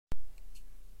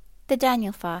The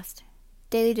Daniel Fast,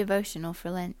 Daily Devotional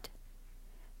for Lent.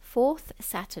 Fourth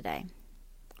Saturday.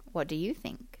 What do you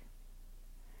think?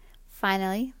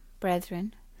 Finally,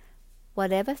 brethren,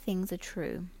 whatever things are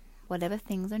true, whatever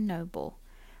things are noble,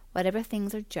 whatever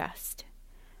things are just,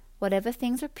 whatever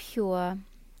things are pure,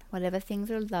 whatever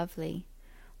things are lovely,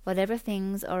 whatever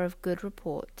things are of good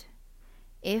report,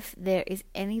 if there is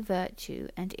any virtue,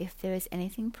 and if there is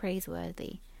anything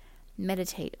praiseworthy,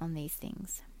 meditate on these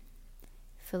things.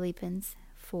 Philippians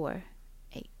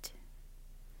 4:8.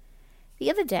 The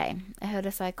other day, I heard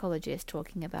a psychologist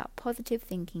talking about positive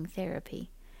thinking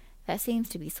therapy that seems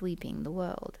to be sweeping the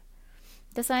world.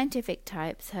 The scientific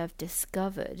types have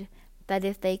discovered that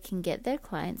if they can get their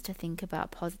clients to think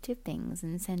about positive things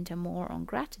and center more on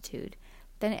gratitude,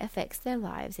 then it affects their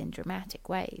lives in dramatic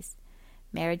ways.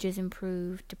 Marriages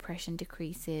improve, depression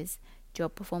decreases,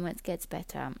 job performance gets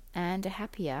better, and a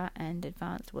happier and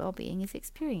advanced well-being is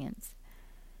experienced.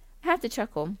 I have to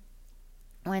chuckle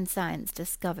when science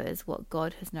discovers what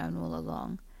God has known all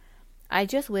along. I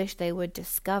just wish they would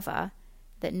discover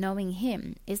that knowing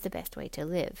Him is the best way to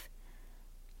live.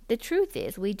 The truth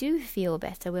is, we do feel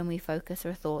better when we focus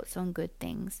our thoughts on good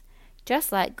things,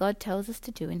 just like God tells us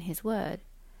to do in His Word.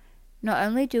 Not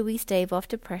only do we stave off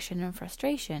depression and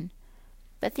frustration,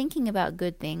 but thinking about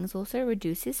good things also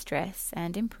reduces stress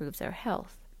and improves our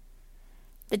health.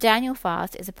 The Daniel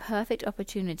Fast is a perfect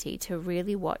opportunity to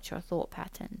really watch our thought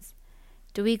patterns.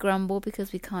 Do we grumble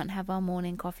because we can't have our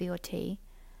morning coffee or tea?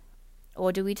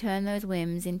 Or do we turn those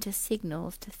whims into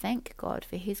signals to thank God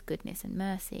for His goodness and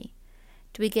mercy?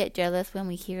 Do we get jealous when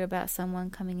we hear about someone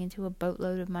coming into a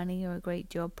boatload of money or a great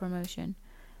job promotion?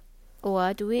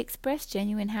 Or do we express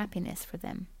genuine happiness for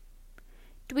them?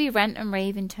 Do we rant and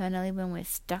rave internally when we're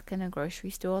stuck in a grocery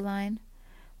store line?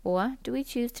 Or do we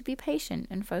choose to be patient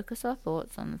and focus our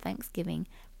thoughts on the thanksgiving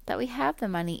that we have the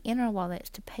money in our wallets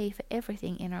to pay for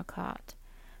everything in our cart,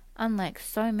 unlike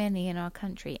so many in our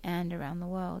country and around the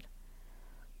world?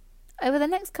 Over the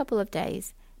next couple of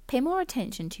days, pay more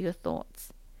attention to your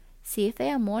thoughts. See if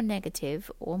they are more negative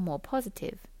or more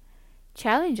positive.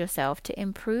 Challenge yourself to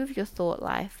improve your thought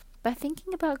life by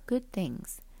thinking about good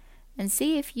things, and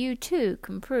see if you too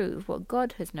can prove what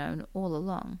God has known all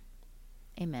along.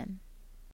 Amen.